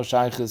 This has no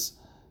Shaykhis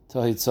to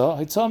Hitzah.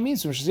 Hitzah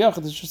means from Shasiyachah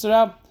to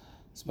Shasarab.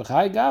 So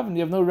B'chai Gavin,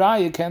 you have no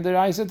Raya, can there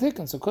Raya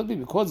Tikkun. So it could be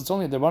because it's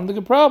only the one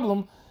big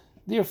problem.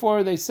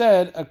 Therefore, they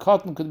said a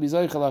cotton could be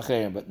Zaychel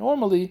Acherim. But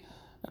normally,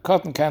 a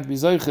cotton can't be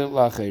Zaychel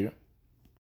Acherim.